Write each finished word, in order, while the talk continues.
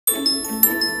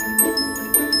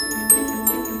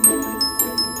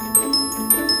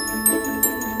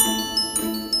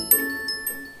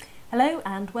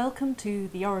and welcome to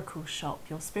the Oracle Shop,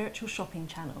 your spiritual shopping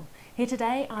channel. Here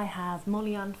today I have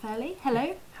Molly and Fairley.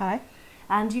 Hello. Hi.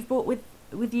 And you've brought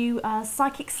with you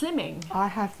psychic slimming. I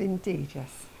have indeed,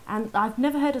 yes. And I've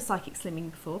never heard of psychic slimming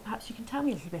before. Perhaps you can tell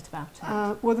me a little bit about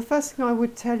it. Well, the first thing I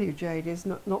would tell you, Jade, is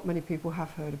not many people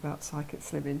have heard about psychic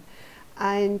slimming.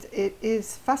 And it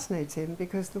is fascinating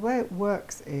because the way it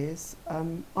works is,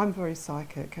 I'm very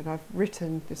psychic and I've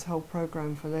written this whole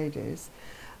program for ladies,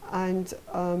 and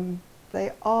they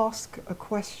ask a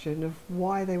question of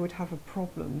why they would have a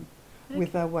problem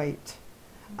with their weight.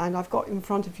 And I've got in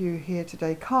front of you here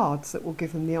today cards that will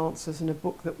give them the answers and a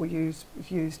book that will use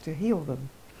to heal them.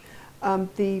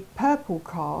 The purple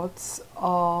cards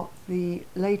are the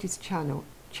ladies'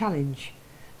 challenge.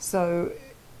 So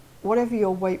whatever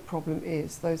your weight problem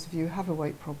is, those of you who have a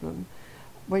weight problem,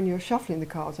 when you're shuffling the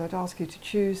cards, I'd ask you to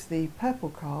choose the purple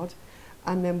card,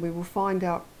 and then we will find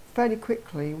out fairly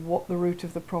quickly what the root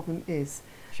of the problem is.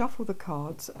 Shuffle the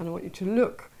cards, and I want you to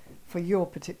look for your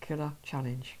particular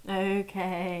challenge.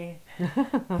 Okay.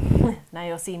 Now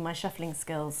you're seeing my shuffling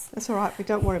skills. That's all right, but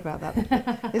don't worry about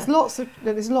that. There's lots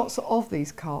of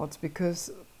these cards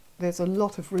because there's a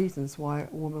lot of reasons why a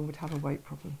woman would have a weight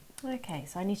problem. Okay,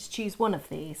 so I need to choose one of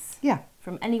these. Yeah.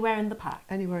 From anywhere in the pack.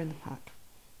 Anywhere in the pack.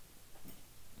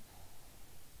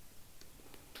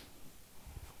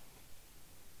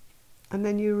 And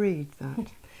then you read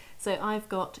that. So I've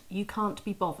got, you can't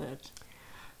be bothered.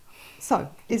 So,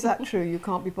 is that true? You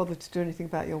can't be bothered to do anything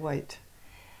about your weight?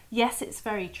 Yes, it's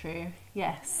very true.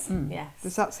 Yes, yes.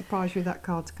 Does that surprise you, that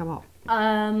card's come up?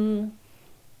 No,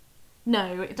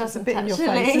 it doesn't. It's a bit actually. in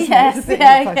your face, isn't Yes, it? It's a bit in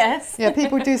your face. yes. Yeah,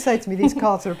 people do say to me, these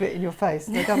cards are a bit in your face.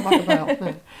 They don't muck about.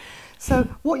 No. So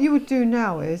what you would do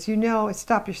now is, you now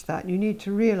establish that, and you need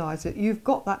to realise that you've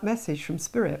got that message from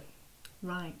Spirit.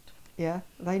 Right. Yeah,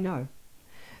 they know.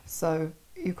 So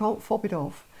you can't fob it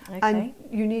off. Okay. And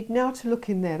you need now to look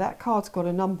in there. That card's got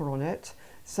a number on it.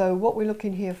 So what we're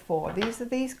looking here for,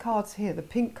 these cards here, the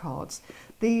pink cards,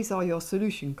 these are your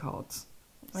solution cards.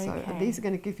 So Okay. these are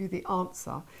going to give you the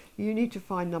answer. You need to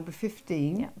find number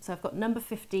 15. Yeah, so I've got number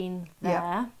 15 there.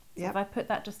 Yep. So Yep. if I put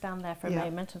that just down there for a Yep.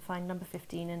 moment and find number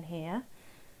 15 in here.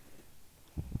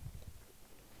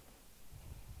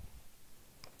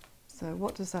 So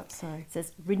what does that say? It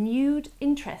says renewed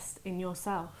interest in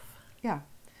yourself. Yeah.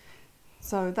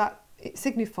 So that it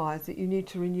signifies that you need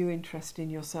to renew interest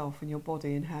in yourself and your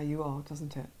body and how you are,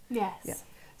 doesn't it? Yes. Yeah.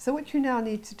 So what you now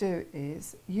need to do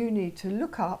is you need to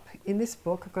look up in this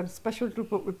book. I've got a special little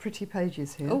book with pretty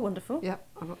pages here. Oh, wonderful. Yeah,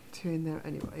 I've got 2 in there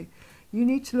anyway. You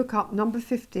need to look up number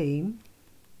 15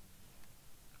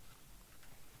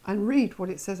 and read what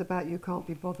it says about you can't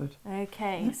be bothered.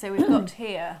 Okay, so we've got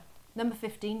here, number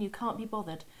 15, you can't be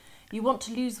bothered. You want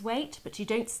to lose weight, but you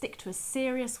don't stick to a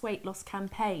serious weight loss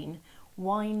campaign.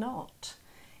 Why not?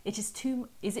 Is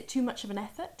it too much of an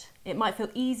effort? It might feel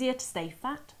easier to stay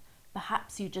fat.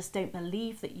 Perhaps you just don't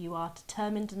believe that you are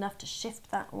determined enough to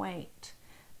shift that weight.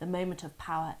 The moment of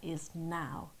power is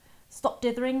now. Stop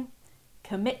dithering.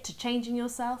 Commit to changing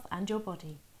yourself and your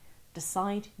body.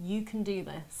 Decide you can do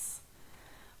this.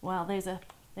 Well, those are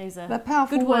They're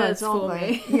powerful good words aren't for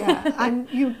they? me. Yeah, and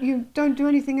you don't do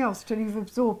anything else till you've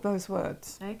absorbed those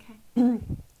words. Okay.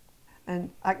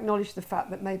 And acknowledge the fact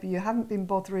that maybe you haven't been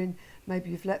bothering, maybe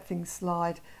you've let things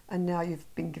slide, and now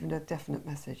you've been given a definite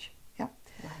message. Yeah.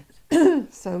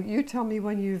 Right. So you tell me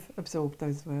when you've absorbed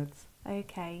those words.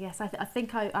 Okay. Yes, I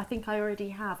think I already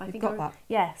have. You've got that.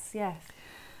 Yes. Yes.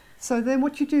 So then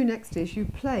what you do next is you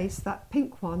place that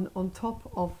pink one on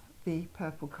top of the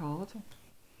purple card.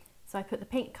 So I put the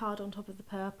pink card on top of the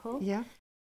purple. Yeah.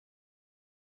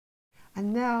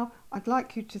 And now I'd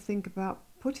like you to think about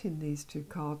putting these 2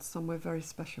 cards somewhere very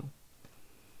special.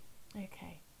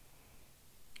 Okay.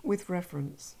 With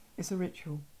reverence. It's a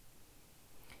ritual.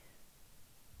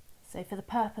 So for the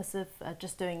purpose of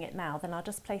just doing it now, then I'll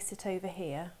just place it over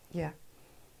here. Yeah.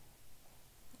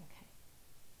 Okay.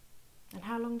 And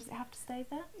how long does it have to stay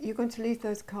there? You're going to leave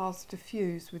those cards to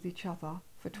fuse with each other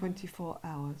for 24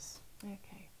 hours.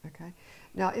 Okay. Okay.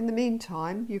 Now, in the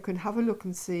meantime, you can have a look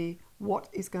and see what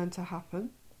is going to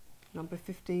happen. Number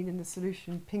 15 in the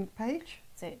solution pink page.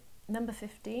 So number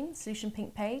 15, solution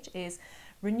pink page, is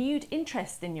renewed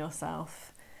interest in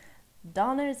yourself.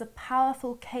 Dana is a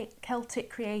powerful Celtic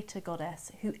creator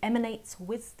goddess who emanates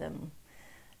wisdom.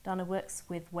 Dana works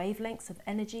with wavelengths of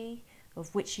energy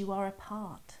of which you are a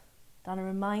part. Dana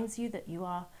reminds you that you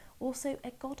are also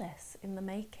a goddess in the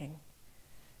making.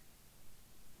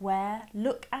 Wear,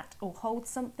 look at or hold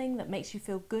something that makes you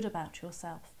feel good about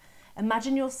yourself.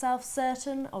 Imagine yourself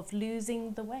certain of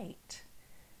losing the weight.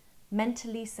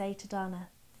 Mentally say to Dana,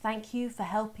 thank you for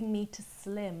helping me to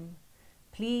slim.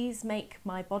 Please make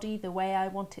my body the way I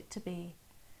want it to be.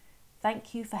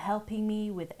 Thank you for helping me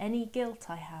with any guilt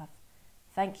I have.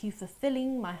 Thank you for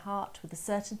filling my heart with the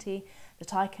certainty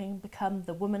that I can become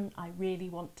the woman I really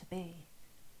want to be.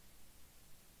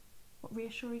 What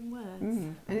reassuring words.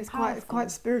 And it's Powerful.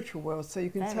 quite spiritual words, so you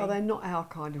can tell Very. they're not our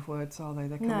kind of words, are they?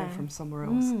 They're coming No. from somewhere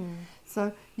else.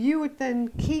 So you would then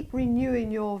keep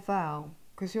renewing your vow,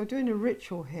 because you're doing a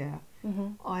ritual here.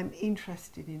 I'm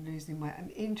interested in losing weight.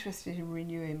 I'm interested in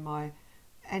renewing my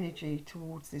energy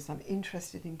towards this. I'm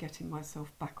interested in getting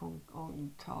myself back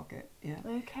on target. Yeah.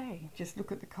 Okay. Just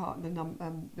look at the card,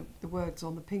 the words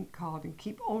on the pink card, and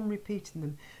keep on repeating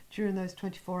them during those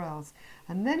 24 hours.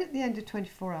 And then at the end of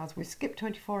 24 hours, we skip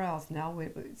 24 hours now.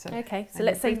 Okay, so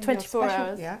let's say 24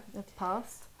 hours have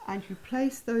passed. And you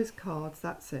place those cards,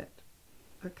 that's it.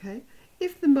 Okay?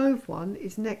 If the mauve one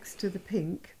is next to the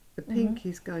pink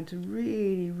is going to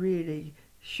really, really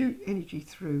shoot energy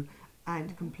through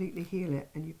and completely heal it.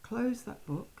 And you close that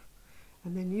book,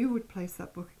 and then you would place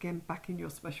that book again back in your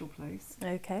special place.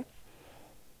 Okay.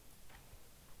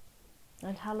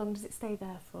 And how long does it stay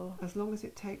there for? As long as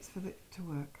it takes for it to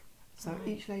work. So Right.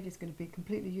 each lady is going to be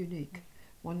completely unique.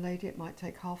 One lady it might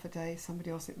take half a day,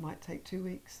 somebody else it might take 2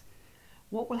 weeks.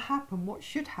 What will happen, what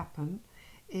should happen,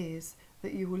 is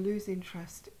that you will lose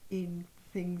interest in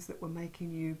things that were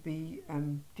making you be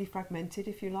defragmented,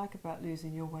 if you like, about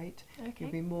losing your weight. Okay.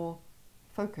 You'll be more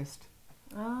focused.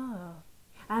 Ah.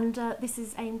 And this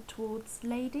is aimed towards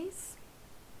ladies?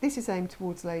 This is aimed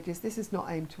towards ladies, this is not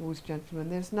aimed towards gentlemen.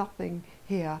 There's nothing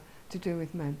here to do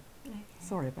with men. Okay.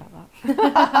 Sorry about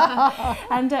that.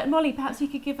 And Molly, perhaps you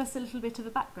could give us a little bit of a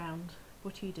background.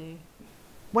 What do you do?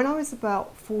 When I was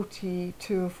about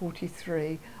 42 or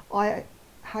 43, I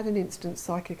had an instant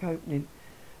psychic opening.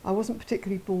 I wasn't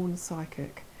particularly born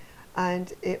psychic,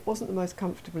 and it wasn't the most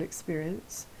comfortable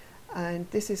experience. And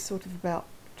this is sort of about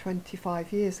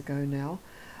 25 years ago now.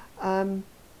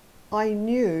 I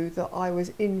knew that I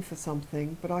was in for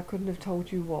something, but I couldn't have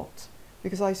told you what,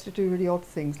 because I used to do really odd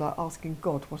things like asking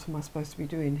God, what am I supposed to be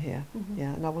doing here?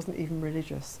 Yeah, and I wasn't even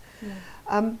religious.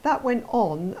 Yeah. That went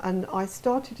on, and I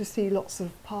started to see lots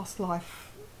of past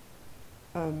life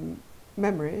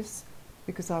memories,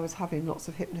 because I was having lots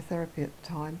of hypnotherapy at the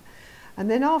time. And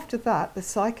then after that, the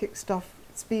psychic stuff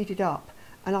speeded up,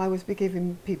 and I was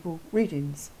giving people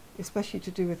readings, especially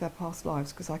to do with their past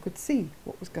lives, because I could see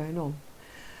what was going on.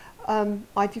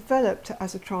 I developed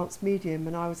as a trance medium,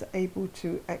 and I was able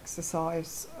to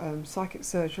exercise psychic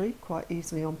surgery quite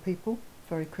easily on people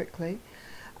very quickly.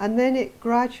 And then it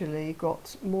gradually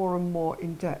got more and more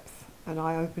in depth, and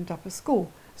I opened up a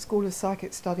school of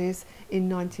psychic studies in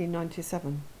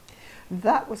 1997.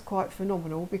 That was quite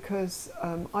phenomenal, because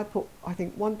I put, I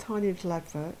think, one tiny little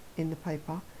advert in the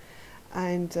paper,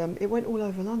 and it went all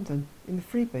over London in the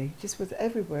freebie, just was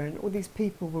everywhere, and all these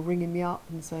people were ringing me up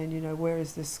and saying, you know, where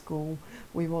is this school,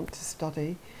 we want to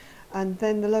study. And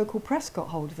then the local press got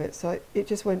hold of it, so it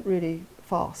just went really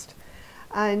fast.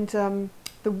 And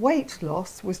the weight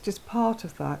loss was just part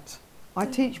of that. I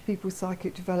teach people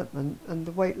psychic development, and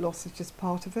the weight loss is just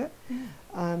part of it.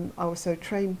 I also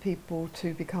train people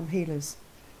to become healers,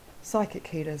 psychic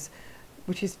healers,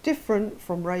 which is different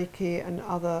from Reiki and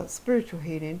other spiritual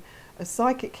healing. A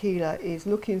psychic healer is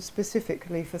looking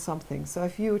specifically for something. So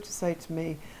if you were to say to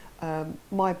me,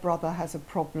 my brother has a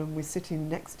problem with sitting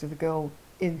next to the girl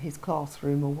in his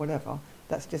classroom or whatever,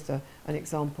 that's just an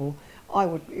example, I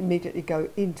would immediately go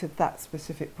into that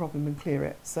specific problem and clear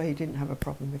it, so he didn't have a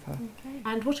problem with her. Okay.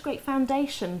 And what a great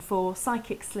foundation for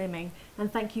psychic slimming,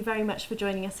 and thank you very much for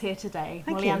joining us here today,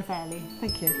 Molly Ann Fairley.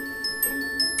 Thank you.